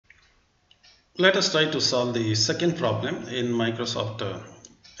Let us try to solve the second problem in Microsoft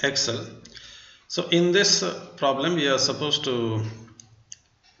Excel. So in this problem we are supposed to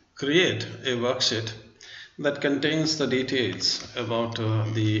create a worksheet that contains the details about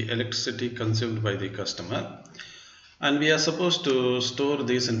the electricity consumed by the customer, and we are supposed to store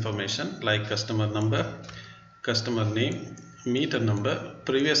this information like customer number, customer name, meter number,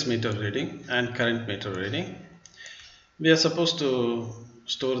 previous meter reading and current meter reading. We are supposed to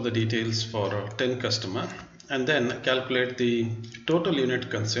store the details for 10 customer and then calculate the total unit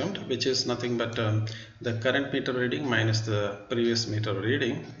consumed, which is nothing but the current meter reading minus the previous meter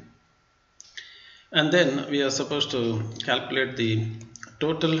reading. And then we are supposed to calculate the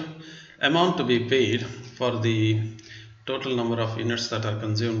total amount to be paid for the total number of units that are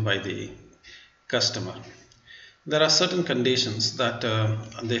consumed by the customer. There are certain conditions that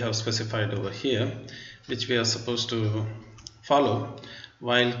they have specified over here, which we are supposed to follow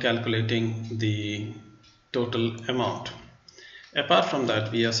while calculating the total amount. Apart from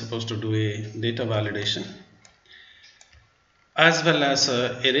that, we are supposed to do a data validation as well as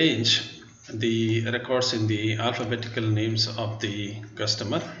arrange the records in the alphabetical names of the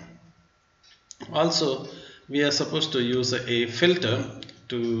customer. Also, we are supposed to use a filter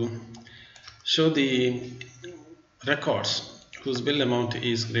to show the records whose bill amount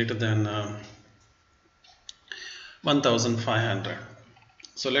is greater than 1500.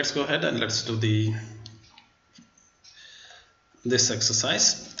 So let's go ahead and let's do this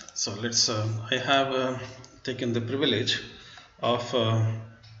exercise. So let's I have taken the privilege of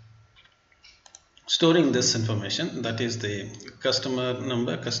storing this information, that is the customer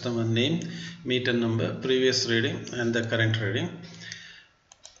number, customer name, meter number, previous reading and the current reading.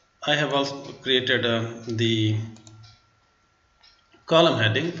 I have also created the column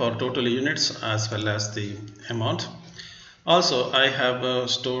heading for total units as well as the amount. Also, I have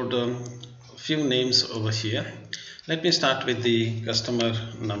stored a few names over here. Let me start with the customer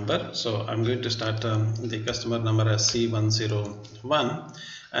number. So I'm going to start the customer number as C101,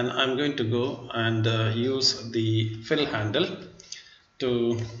 and I'm going to go and use the fill handle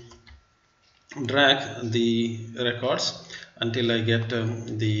to drag the records until I get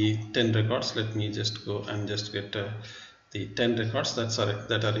the 10 records. Let me just go and just get the 10 records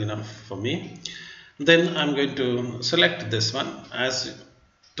that are enough for me. Then I'm going to select this one. As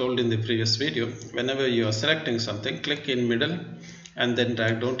told in the previous video, whenever you are selecting something, click in middle and then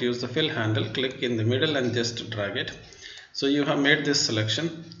drag. Don't use the fill handle, click in the middle and just drag it. So you have made this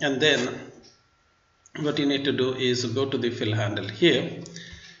selection, and then what you need to do is go to the fill handle here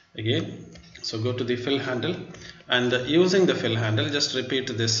again. So go to the fill handle, and using the fill handle just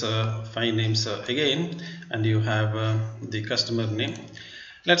repeat this 5 names again, and you have the customer name.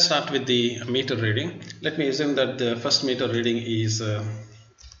 Let's start with the meter reading. Let me assume that the first meter reading is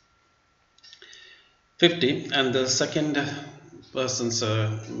 50 and the second person's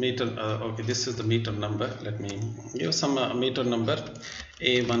meter, okay, this is the meter number. Let me give some meter number.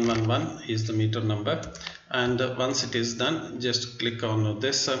 A111 is the meter number, and once it is done, just click on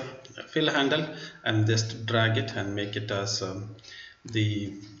this fill handle and just drag it and make it as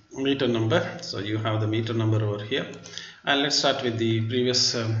the meter number. So you have the meter number over here. And let's start with the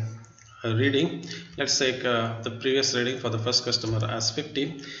previous reading. Let's take the previous reading for the first customer as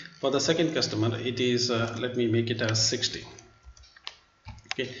 50. For the second customer, it is let me make it as 60.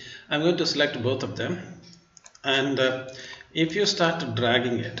 Okay, I'm going to select both of them, and if you start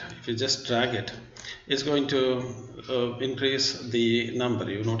dragging it, if you just drag it, it's going to increase the number.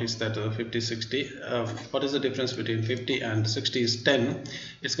 You notice that 50, 60, what is the difference between 50 and 60 is 10.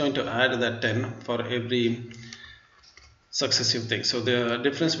 It's going to add that 10 for every successive thing. So the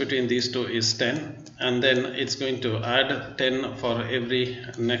difference between these two is 10, and then it's going to add 10 for every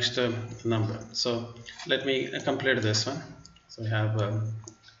next number. So let me complete this one. So I have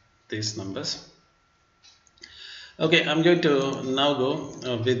these numbers. Okay, I'm going to now go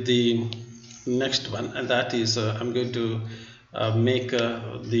with the next one, and that is I'm going to make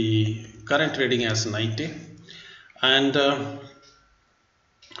the current reading as 90, and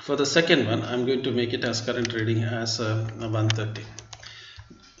for the second one I'm going to make it as current reading as 130.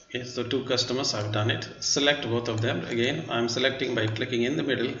 Okay, so 2 customers, I've done it. Select both of them. Again, I'm selecting by clicking in the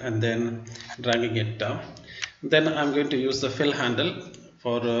middle and then dragging it down. Then I'm going to use the fill handle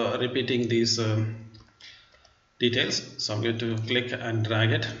for repeating these details. So I'm going to click and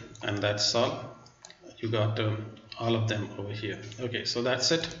drag it, and that's all. You got all of them over here. Okay, so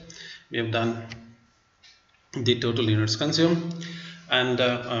that's it. We have done the total units consumed and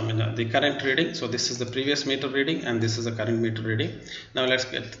the current reading. So this is the previous meter reading and this is the current meter reading. Now let's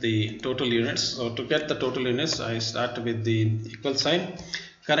get the total units. So to get the total units, I start with the equal sign,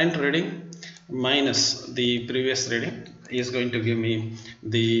 current reading minus the previous reading is going to give me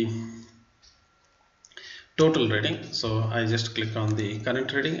the total reading. So I just click on the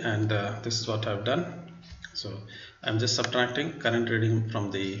current reading, and this is what I've done. So I'm just subtracting current reading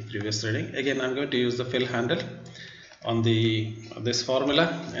from the previous reading. Again, I'm going to use the fill handle on this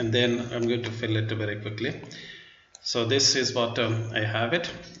formula, and then I'm going to fill it very quickly. So this is what I have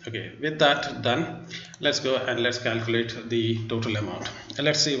it. Okay, with that done, let's go and let's calculate the total amount. And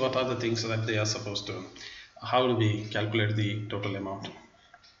let's see what are the things that they are supposed to, how do we calculate the total amount.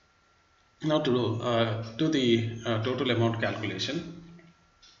 Now to do the total amount calculation,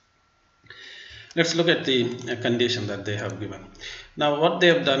 let's look at the condition that they have given. Now what they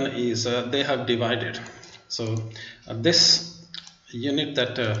have done is they have divided. So this unit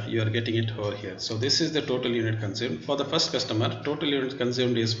that you are getting it over here. So this is the total unit consumed. For the first customer, total unit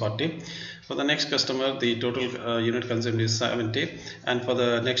consumed is 40. For the next customer, the total unit consumed is 70, and for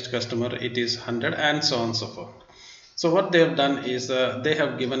the next customer it is 100, and so on and so forth. So what they have done is they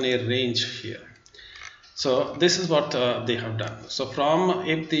have given a range here. So this is what they have done. So from,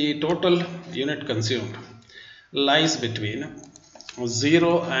 if the total unit consumed lies between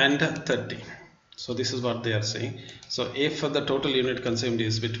 0 and 30, so this is what they are saying. So if the total unit consumed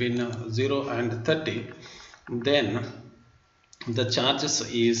is between 0 and 30, then the charges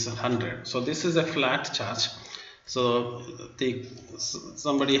is 100. So this is a flat charge. So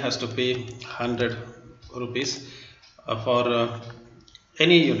somebody has to pay 100 rupees for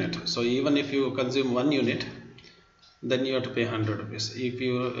any unit. So even if you consume 1 unit, then you have to pay 100 rupees. If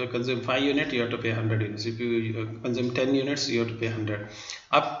you consume 5 units, you have to pay 100 units. If you consume 10 units, you have to pay 100.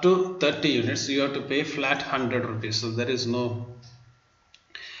 Up to 30 units, you have to pay flat 100 rupees. So there is no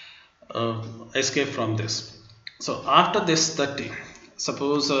escape from this. So after this 30,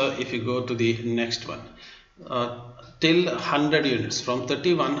 suppose if you go to the next one, till 100 units, from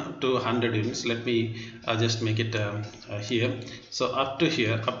 31 to 100 units, let me just make it here. So up to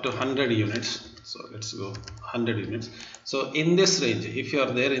here, up to 100 units. So let's go 100 units. So in this range, if you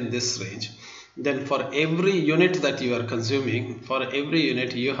are there in this range, then for every unit that you are consuming, for every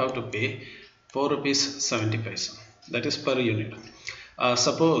unit you have to pay 4 rupees 70 paisa. That is per unit.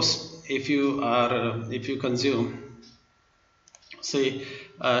 Suppose if you consume, say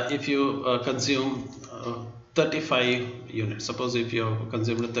if you consume 35 units. Suppose if you have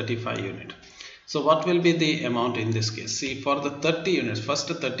consumed 35 units. So what will be the amount in this case? See, for the 30 units, first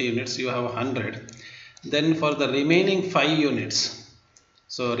 30 units you have 100. Then for the remaining 5 units,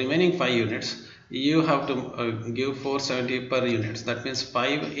 so remaining 5 units, you have to give 470 per unit. That means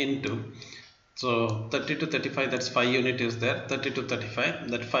 5 into, so 30 to 35, that's 5 unit is there, 30 to 35,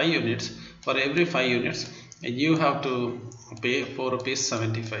 that 5 units, for every 5 units, you have to pay 4 rupees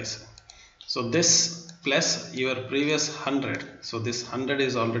 75. So this plus your previous 100, so this 100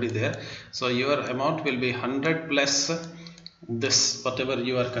 is already there, so your amount will be 100 plus this whatever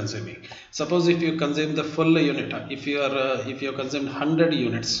you are consuming. Suppose if you consume the full unit, if you consumed 100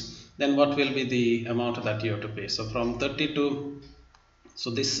 units, then what will be the amount that you have to pay? So from 30 to,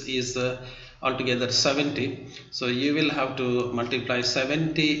 so this is altogether 70, so you will have to multiply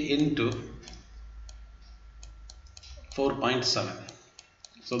 70 into 4.7,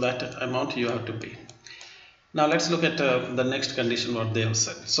 so that amount you have to pay. Now let's look at the next condition what they have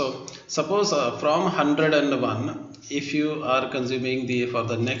said. So suppose from 101, if you are consuming for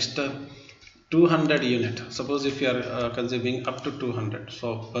the next 200 unit, suppose if you are consuming up to 200,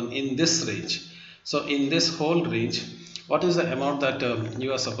 so in this range, so in this whole range, what is the amount that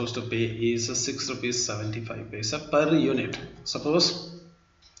you are supposed to pay is 6 rupees 75 paisa per unit. Suppose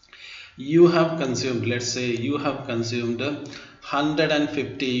you have consumed, let's say you have consumed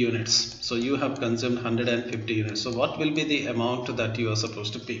 150 units. So you have consumed 150 units. So what will be the amount that you are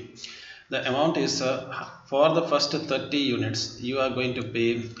supposed to pay? The amount is for the first 30 units, you are going to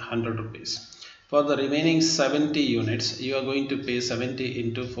pay 100 rupees. For the remaining 70 units, you are going to pay 70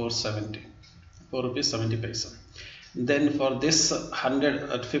 into 470, 4 rupees 70 paisa. Then for this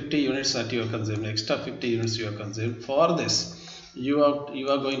 150 units that you have consumed, extra 50 units you have consumed, for this you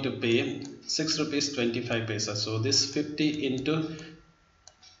are going to pay 6 rupees 25 paisa. So this 50 into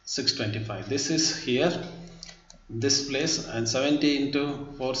 625, this is here, this place, and 70 into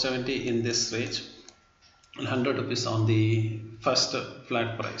 470 in this range, and 100 rupees on the first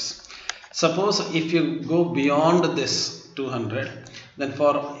flat price. Suppose if you go beyond this 200, then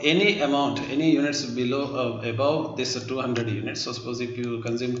for any amount, any units below above this 200 units, so suppose if you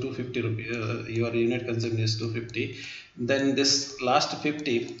consume 250 rupees, your unit consumed is 250, then this last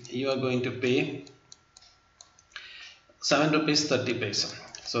 50 you are going to pay 7 rupees 30 paisa.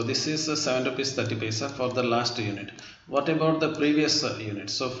 So this is 7 rupees 30 paisa for the last unit. What about the previous unit?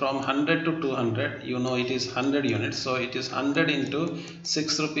 So from 100 to 200, you know it is 100 units. So it is 100 into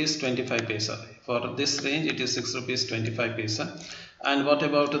 6 rupees 25 paisa. For this range, it is 6 rupees 25 paisa. And what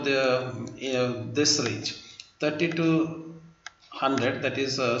about the this range? 30 to 100, that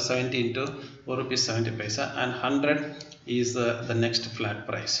is 70 into 4 rupees 70 paisa, and 100 is the next flat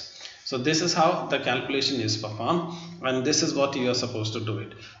price. So this is how the calculation is performed, and this is what you are supposed to do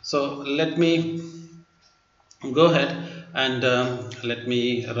it. So let me go ahead and let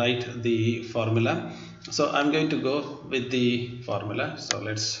me write the formula. So I'm going to go with the formula. So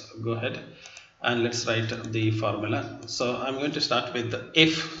let's go ahead and let's write the formula. So I'm going to start with the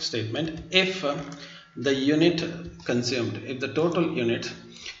if statement. If the unit consumed, if the total unit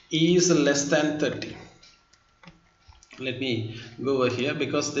is less than 30, let me go over here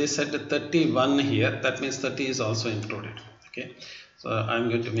because they said 31 here, that means 30 is also included. Okay, so I'm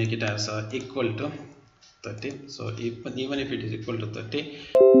going to make it as equal to 30. So even if it is equal to 30,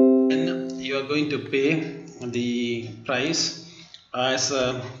 then you are going to pay the price as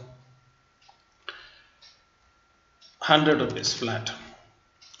 100 rupees flat.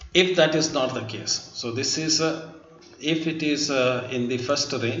 If that is not the case, so this is if it is in the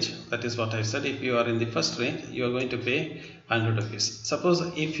first range, that is what I said. If you are in the first range, you are going to pay 100 rupees. Suppose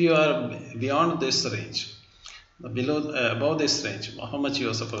if you are beyond this range, above this range, how much you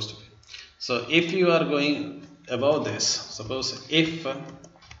are supposed to pay? So if you are going above this, suppose if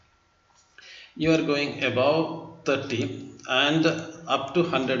you are going above 30 and up to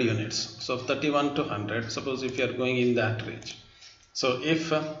 100 units, so 31 to 100, suppose if you are going in that range. So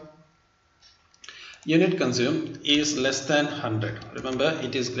if unit consumed is less than 100, remember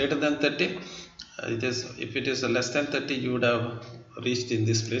it is greater than 30, if it is less than 30, you would have reached in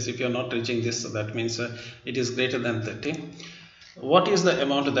this place. If you are not reaching this, that means it is greater than 30. What is the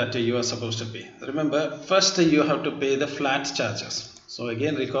amount that you are supposed to pay? Remember, first you have to pay the flat charges. So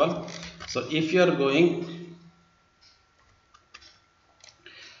again recall, so if you are going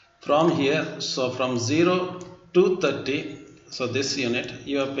from here, so from 0 to 30, so this unit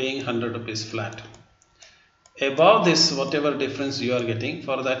you are paying 100 rupees flat. Above this, whatever difference you are getting,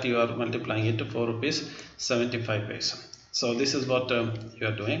 for that you are multiplying it to 4 rupees 75 paisa. So this is what you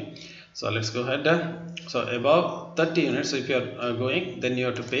are doing. So let's go ahead. So above 30 units, if you are going, then you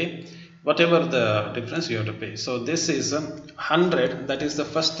have to pay whatever the difference you have to pay. So this is 100, that is the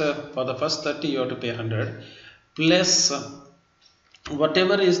first for the first 30 you have to pay 100 plus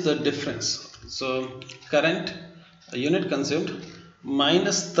whatever is the difference. So current unit consumed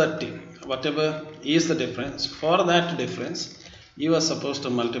minus 30, whatever is the difference, for that difference you are supposed to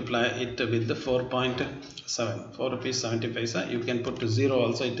multiply it with the 4.7, 4 rupees 70 paisa. You can put to 0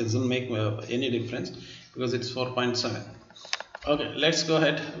 also, it doesn't make any difference because it's 4.7. Okay, let's go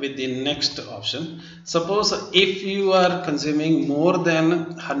ahead with the next option. Suppose if you are consuming more than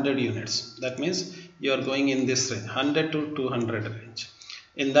 100 units, that means you are going in this range, 100 to 200 range.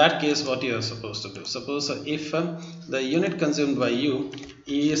 In that case, what you are supposed to do? Suppose if the unit consumed by you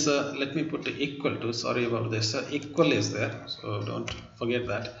is, let me put equal to, sorry about this, equal is there, so don't forget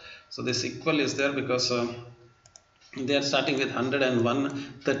that. So this equal is there because they are starting with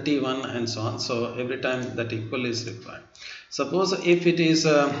 101, 31 and so on. So every time that equal is required. Suppose if it is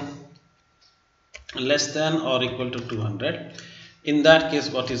less than or equal to 200, in that case,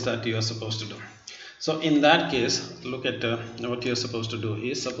 what is that you are supposed to do? So in that case, look at what you are supposed to do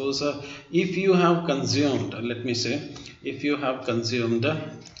is, suppose if you have consumed, let me say, if you have consumed,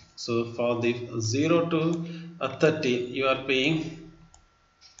 so for the 0 to 30, you are paying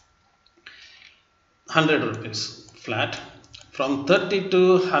 100 rupees flat. From 30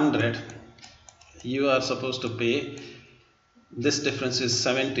 to 100, you are supposed to pay, this difference is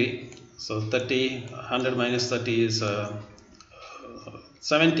 70. So 30, 100 minus 30 is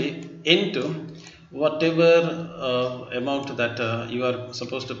 70 into whatever amount that you are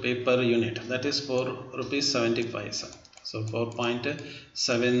supposed to pay per unit, that is 4 rupees 75. So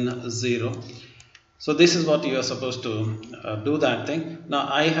 4.70. So this is what you are supposed to do that thing. Now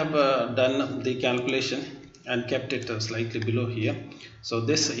I have done the calculation and kept it slightly below here. So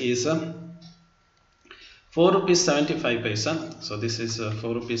this is 4 rupees 75 paisa. So this is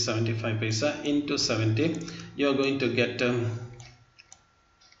 4 rupees 75 paisa into 70. You are going to get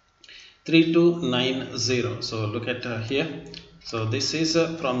 3290. So look at here. So this is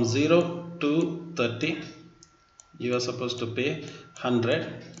from 0 to 30. You are supposed to pay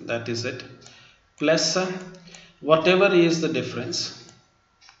 100. That is it. Plus whatever is the difference.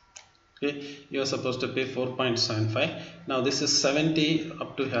 Okay, you are supposed to pay 4.75. Now this is 70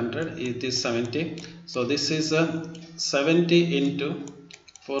 up to 100. It is 70. So this is 70 into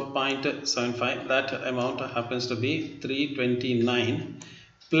 4.75, that amount happens to be 329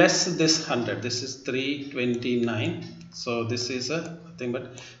 plus this 100. This is 329, so this is a thing,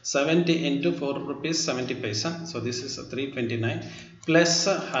 but 70 into 4 rupees 70 paisa, so this is a 329 plus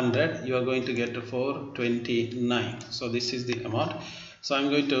 100, you are going to get 429. So this is the amount. So I'm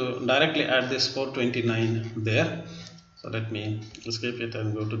going to directly add this 429 there. So let me escape it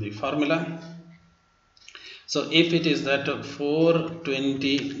and go to the formula. So if it is that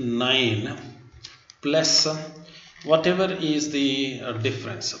 429 plus whatever is the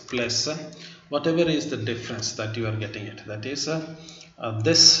difference, plus whatever is the difference that you are getting it, that is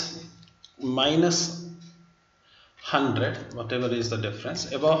this minus 100, whatever is the difference,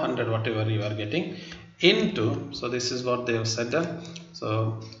 above 100 whatever you are getting, into, so this is what they have said,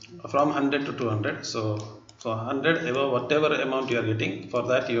 so from 100 to 200, so for 100 above whatever amount you are getting, for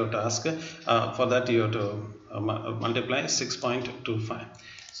that you have to ask, for that you have to multiply 6.25.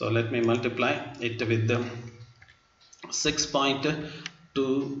 So let me multiply it with the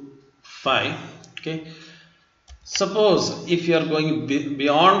 6.25. okay, suppose if you are going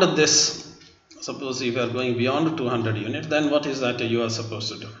beyond this, suppose if you are going beyond 200 unit, then what is that you are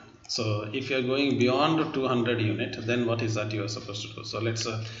supposed to do? So if you are going beyond 200 unit, then what is that you are supposed to do? So let's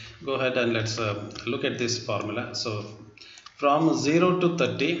go ahead and let's look at this formula. So from 0 to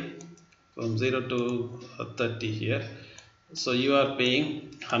 30, from 0 to 30 here, so you are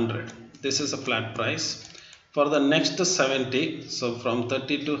paying 100. This is a flat price. For the next 70, so from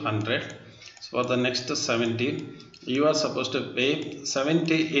 30 to 100, so for the next 70, you are supposed to pay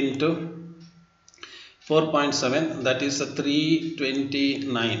 70 into 4.7, that is a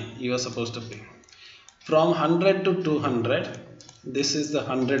 329 you are supposed to pay. From 100 to 200, this is the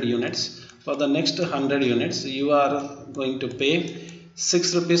 100 units. For the next 100 units, you are going to pay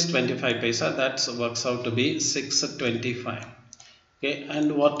 6 rupees 25 paisa. That works out to be 625. Okay,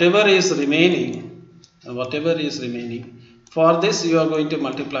 and whatever is remaining, for this you are going to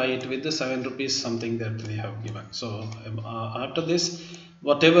multiply it with the 7 rupees something that they have given. So after this,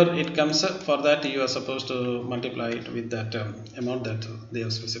 whatever it comes, for that you are supposed to multiply it with that amount that they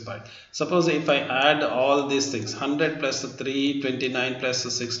have specified. Suppose if I add all these things, 100 plus 329 plus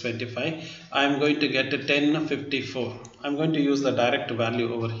 625, I am going to get 1054. I am going to use the direct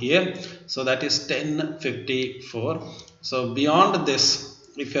value over here, so that is 1054. So beyond this,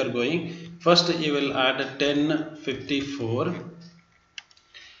 if you are going, first you will add 1054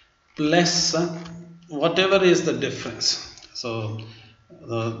 plus whatever is the difference. So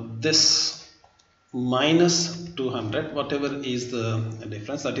this minus 200, whatever is the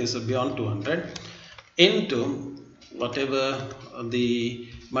difference, that is beyond 200, into whatever the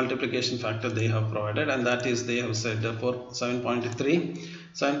multiplication factor they have provided, and that is they have said for 7.3.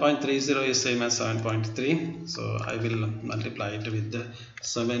 7.30 is same as 7.3, so I will multiply it with the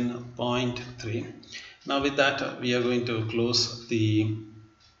 7.3. Now with that we are going to close the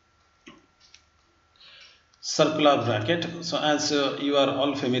circular bracket. So as you are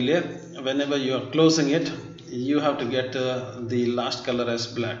all familiar, whenever you are closing it, you have to get the last color as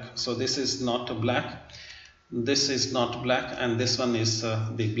black. So this is not black, this is not black, and this one is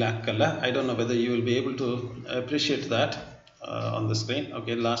the black color. I don't know whether you will be able to appreciate that on the screen.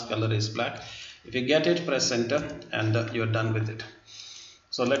 Okay, last color is black. If you get it, press enter, and you are done with it.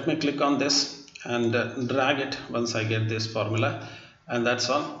 So let me click on this and drag it once I get this formula, and that's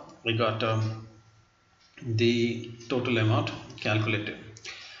all. We got the total amount calculated.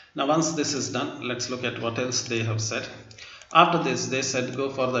 Now once this is done, let's look at what else they have said. After this, they said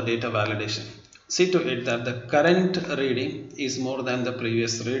go for the data validation. See to it that the current reading is more than the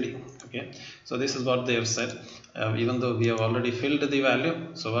previous reading. Okay, so this is what they have said. Even though we have already filled the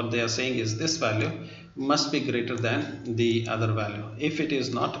value, so what they are saying is this value must be greater than the other value. If it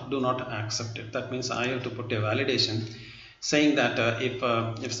is not, do not accept it. That means I have to put a validation saying that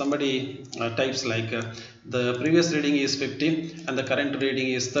if somebody types like the previous reading is 50 and the current reading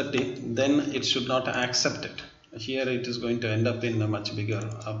is 30, then it should not accept it. Here it is going to end up in a much bigger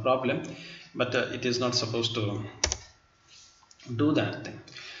problem, but it is not supposed to do that thing.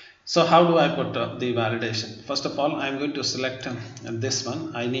 So how do I put the validation? First of all, I am going to select this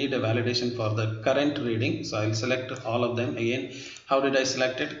one. I need a validation for the current reading, so I will select all of them. Again, how did I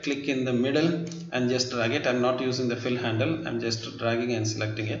select it? Click in the middle and just drag it. I am not using the fill handle, I am just dragging and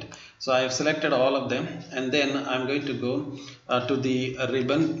selecting it. So I have selected all of them, and then I am going to go to the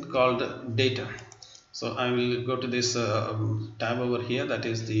ribbon called data. So I will go to this tab over here, that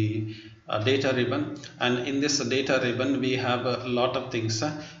is the data ribbon, and in this data ribbon we have a lot of things,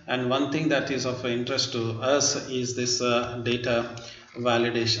 and one thing that is of interest to us is this data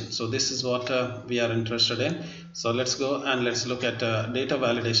validation. So this is what we are interested in. So let's go and let's look at data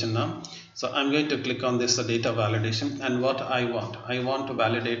validation now. So I'm going to click on this data validation, and what I want to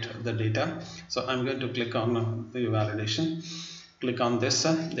validate the data. So I'm going to click on the validation, click on this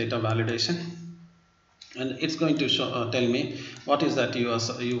data validation, and it's going to show, tell me what is that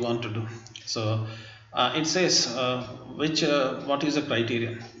you want to do. So it says what is the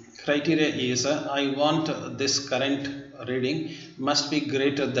criteria is I want this current reading must be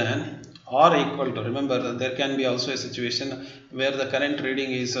greater than or equal to. Remember, there can be also a situation where the current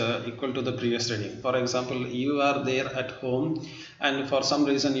reading is equal to the previous reading. For example, you are there at home and for some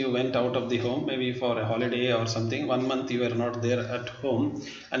reason you went out of the home, maybe for a holiday or something. 1 month you were not there at home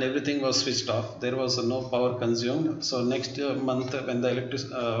and everything was switched off, there was no power consumed. So next month when the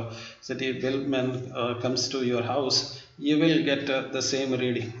electricity billman comes to your house, you will get the same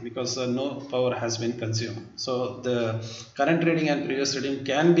reading because no power has been consumed. So the current reading and previous reading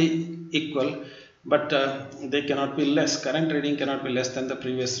can be equal, but they cannot be less. Current reading cannot be less than the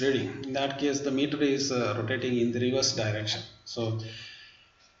previous reading. In that case, the meter is rotating in the reverse direction. So,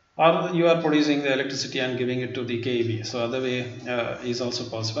 or you are producing the electricity and giving it to the KEB. So other way is also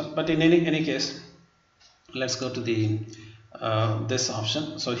possible. But in any case, let's go to the this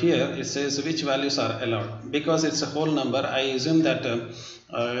option. So here it says which values are allowed. Because it's a whole number, I assume that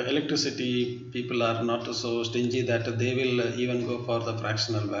electricity people are not so stingy that they will even go for the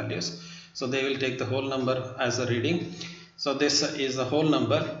fractional values. So they will take the whole number as a reading. So this is the whole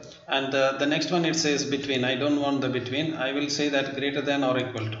number, and the next one it says between. I don't want the between. I will say that greater than or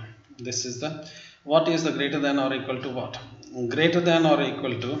equal to. This is the, what is the greater than or equal to what? Greater than or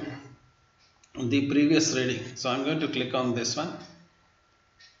equal to the previous reading. So I'm going to click on this one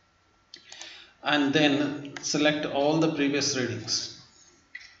and then select all the previous readings.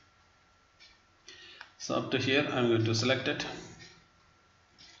 So up to here I'm going to select it.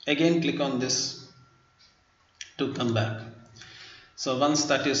 Again click on this to come back. So once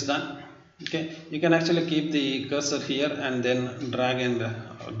that is done, okay, you can actually keep the cursor here and then drag and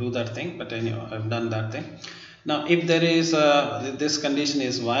do that thing, but anyway, I've done that thing. Now if there is this condition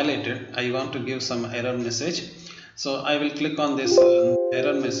is violated, I want to give some error message. So I will click on this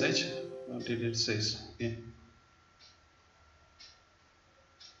error message. What did it say? Okay.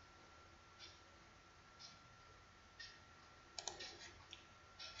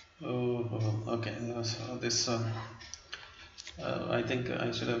 Oh, okay. So this I think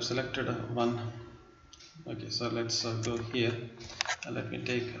I should have selected one. Okay, so let's go here and let me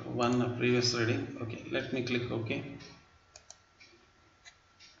take one previous reading. Okay, let me click OK.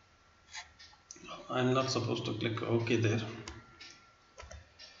 I'm not supposed to click OK there.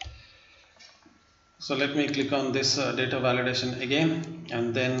 So let me click on this data validation again,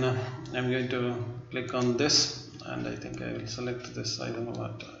 and then I'm going to click on this, and I think I will select this. I don't know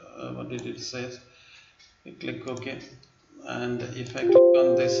what did it say. I click OK, and if I click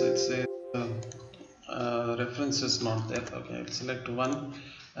on this, it says reference is not there. Okay, I'll select one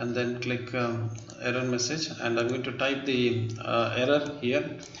and then click error message, and I'm going to type the error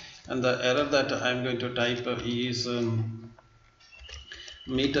here, and the error that I'm going to type is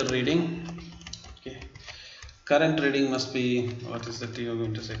meter reading. Okay, current reading must be, what is that you are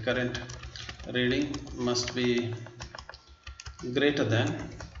going to say, current reading must be greater than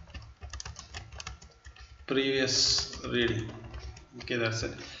previous reading. Okay, that's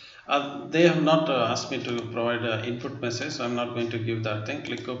it. They have not asked me to provide input message, so I'm not going to give that thing.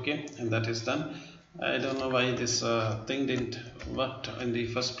 Click OK, and that is done. I don't know why this thing didn't work in the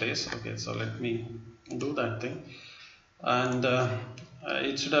first place. Okay, so let me do that thing, and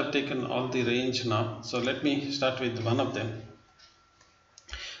it should have taken all the range now. So let me start with one of them.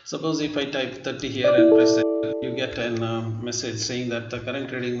 Suppose if I type 30 here and press enter, you get a message saying that the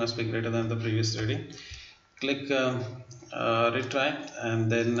current reading must be greater than the previous reading. Click retry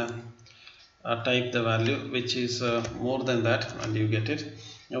and then type the value which is more than that, and you get it.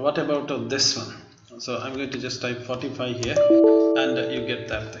 Now what about this one? So I'm going to just type 45 here, and you get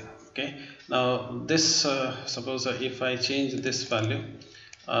that thing. Okay, now this suppose if I change this value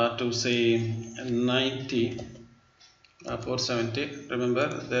to say 90 470. Remember,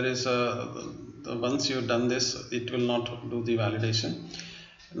 there is once you've done this, it will not do the validation.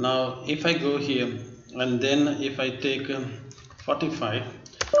 Now if I go here and then if I take 45,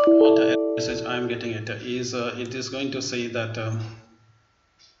 what message I am getting it is it is going to say that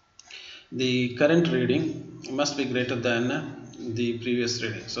the current reading must be greater than the previous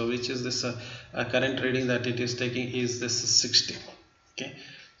reading. So which is this current reading that it is taking is this 60. Okay,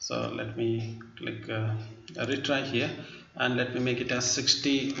 so let me click retry here and let me make it as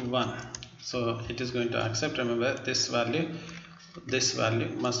 61. So it is going to accept. Remember, this value this value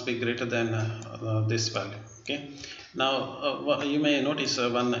must be greater than this value. Okay, now you may notice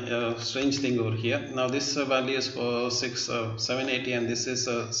one strange thing over here. Now this value is for 780 and this is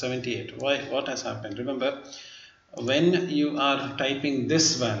 78. What has happened? Remember, when you are typing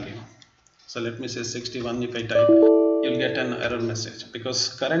this value, so let me say 61, if I type, you'll get an error message because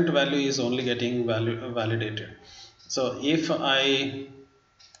current value is only getting validated. So if I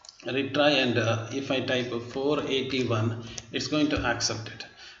retry and if I type 481, it's going to accept it.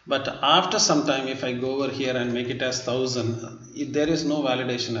 But after some time, if I go over here and make it as 1000, there is no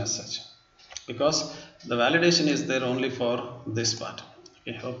validation as such, because the validation is there only for this part.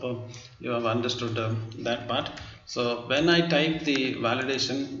 Okay, hope you have understood that part. So when I type the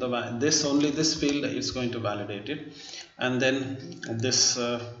validation, this field is going to validate it, and then this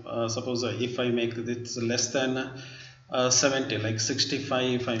suppose if I make this less than 70, like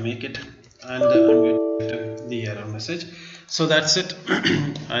 65 if I make it, and I'm going to get the error message. So that's it.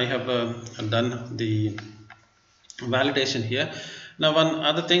 I have done the validation here. Now one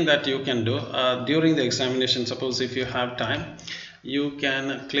other thing that you can do during the examination, suppose if you have time, you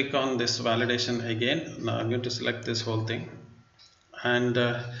can click on this validation again. Now I'm going to select this whole thing, and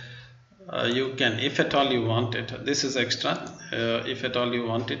you can, if at all you want it, this is extra, if at all you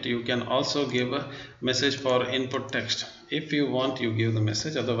want it, you can also give a message for input text. If you want, you give the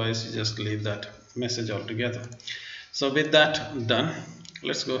message, otherwise you just leave that message altogether. So with that done,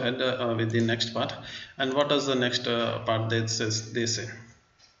 let's go ahead with the next part. And what is the next part? That says, they say,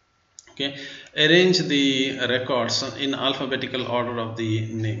 okay, arrange the records in alphabetical order of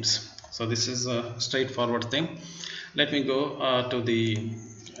the names. So this is a straightforward thing. Let me go to the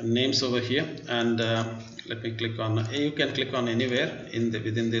names over here, and let me click on, you can click on anywhere in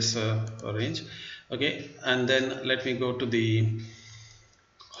within this range. Okay, and then let me go to the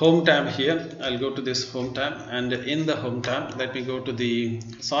home tab here. I'll go to this home tab, and in the home tab, let me go to the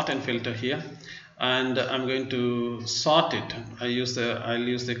sort and filter here, and I'm going to sort it. I'll use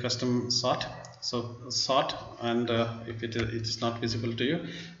the custom sort. So sort, and if it's not visible to you,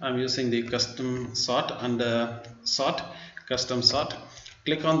 I'm using the custom sort, and sort, custom sort.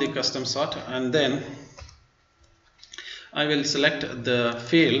 Click on the custom sort, and then I will select the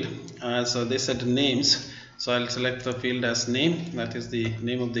field as they said names. So I'll select the field as name, that is the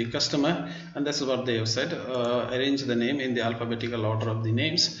name of the customer, and this is what they have said, arrange the name in the alphabetical order of the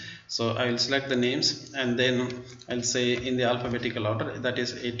names. So I will select the names, and then I'll say in the alphabetical order, that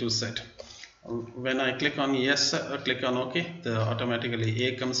is A to Z. When I click on yes, click on OK, automatically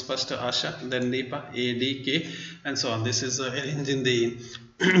A comes first, Asha, then Deepa, A, D, K, and so on. This is arranged in the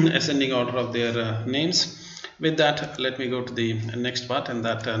ascending order of their names. With that, let me go to the next part, and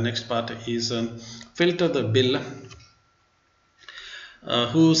that next part is filter the bill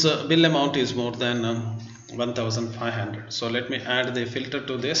whose bill amount is more than 1500. So let me add the filter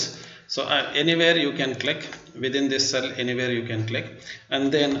to this. So anywhere you can click within this cell, anywhere you can click,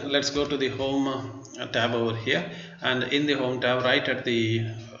 and then let's go to the home tab over here, and in the home tab, right at the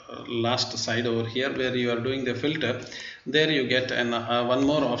last side over here where you are doing the filter, there you get an one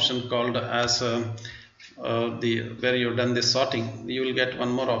more option called as where you've done this sorting, you will get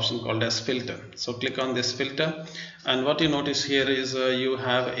one more option called as filter. So click on this filter, and what you notice here is you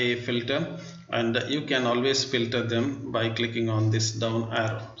have a filter, and you can always filter them by clicking on this down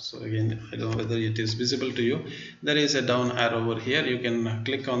arrow. So again, I don't know whether it is visible to you, there is a down arrow over here. You can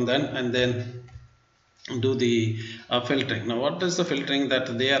click on that and then do the filtering. Now what is the filtering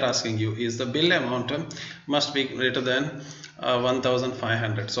that they are asking you is the bill amount must be greater than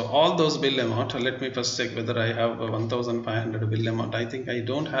 1500. So all those bill amount, let me first check whether I have 1500 bill amount. I think I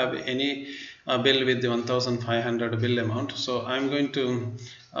don't have any bill with the 1500 bill amount. So I'm going to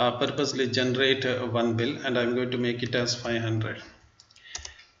purposely generate one bill, and I'm going to make it as 500.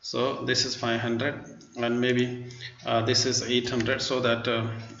 So this is 500, and maybe this is 800, so that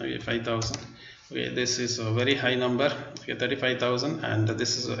maybe 5000. Okay, this is a very high number, okay, 35,000, and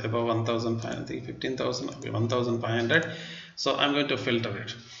this is above 1,500, I think 15,000, okay, 1,500. So I'm going to filter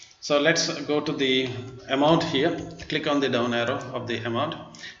it. So let's go to the amount here, click on the down arrow of the amount,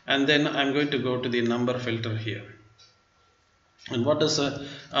 and then I'm going to go to the number filter here. And what does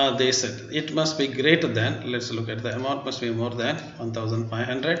they said? It must be greater than, let's look at the amount must be more than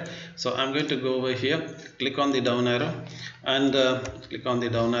 1500. So I'm going to go over here, click on the down arrow, and click on the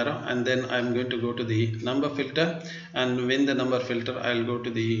down arrow, and then I'm going to go to the number filter, and within the number filter I'll go to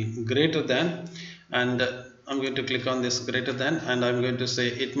the greater than, and I'm going to click on this greater than, and I'm going to say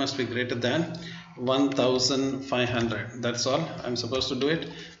it must be greater than 1500. That's all I'm supposed to do it.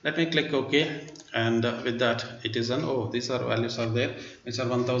 Let me click OK, and with that it is done. Oh, these are values are there which are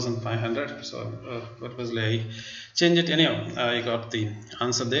 1500, so purposely I change it. Anyhow, I got the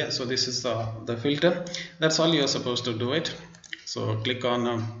answer there. So this is the filter. That's all you're supposed to do it. So click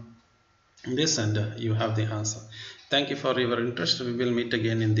on this and you have the answer. Thank you for your interest. We will meet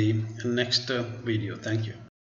again in the next video. Thank you.